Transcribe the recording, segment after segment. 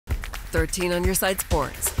13 on your side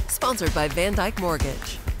sports, sponsored by Van Dyke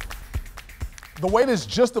Mortgage. The wait is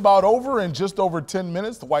just about over. In just over 10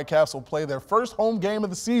 minutes, the Whitecaps will play their first home game of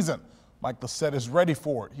the season. Mike Lissette is ready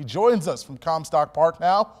for it. He joins us from Comstock Park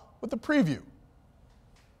now with a preview.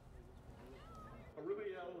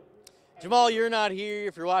 Jamal, you're not here.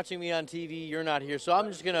 If you're watching me on TV, you're not here. So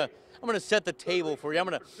I'm gonna set the table for you. I'm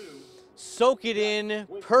gonna soak it in.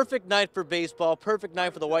 Perfect night for baseball. Perfect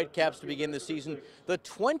night for the Whitecaps to begin the season. The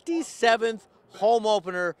 27th home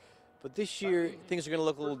opener. But this year, things are going to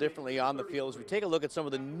look a little differently on the field as we take a look at some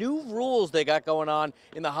of the new rules they got going on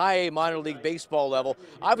in the high A minor league baseball level.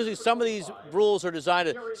 Obviously, some of these rules are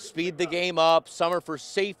designed to speed the game up, some are for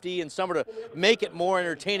safety, and some are to make it more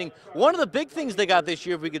entertaining. One of the big things they got this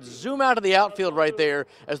year, if we could zoom out of the outfield right there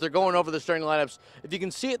as they're going over the starting lineups, if you can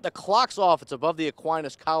see it, the clock's off. It's above the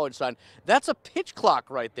Aquinas College sign. That's a pitch clock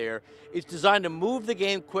right there. It's designed to move the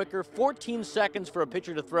game quicker. 14 seconds for a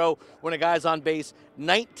pitcher to throw when a guy's on base,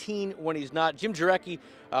 19 when he's not. Jim Jarecki,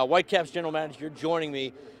 Whitecaps general manager, you're joining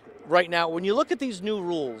me right now. When you look at these new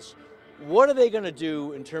rules, what are they going to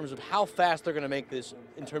do in terms of how fast they're going to make this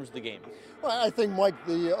in terms of the game? Well, I think, Mike,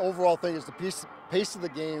 the overall thing is the pace of the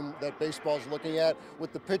game that baseball is looking at.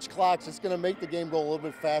 With the pitch clocks, it's going to make the game go a little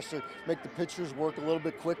bit faster, make the pitchers work a little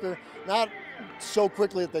bit quicker. Not so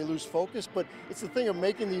quickly that they lose focus, but it's the thing of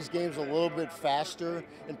making these games a little bit faster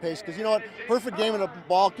in pace. Because you know what? Perfect game in a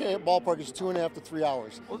ballpark is 2.5 to 3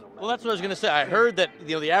 hours. Well, that's what I was going to say. I heard that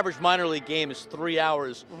the average minor league game is 3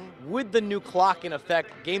 hours. With the new clock in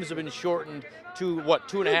effect, games have been shortened to what,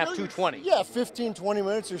 2.5, 2:20? Yeah, 15, 20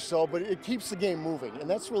 minutes or so, but it keeps the game moving, and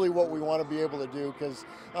that's really what we want to be able to do, because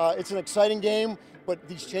it's an exciting game, but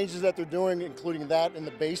these changes that they're doing, including that and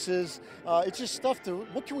the bases, it's just stuff to,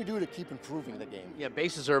 what can we do to keep improving the game? Yeah,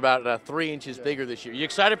 bases are about 3 inches bigger this year. You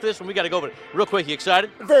excited for this one? We got to go, but real quick, you excited?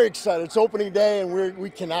 Very excited. It's opening day, and we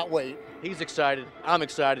cannot wait. He's excited. I'm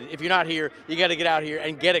excited. If you're not here, you got to get out here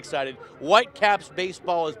and get excited. Whitecaps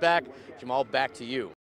baseball is back. Jamal, back to you.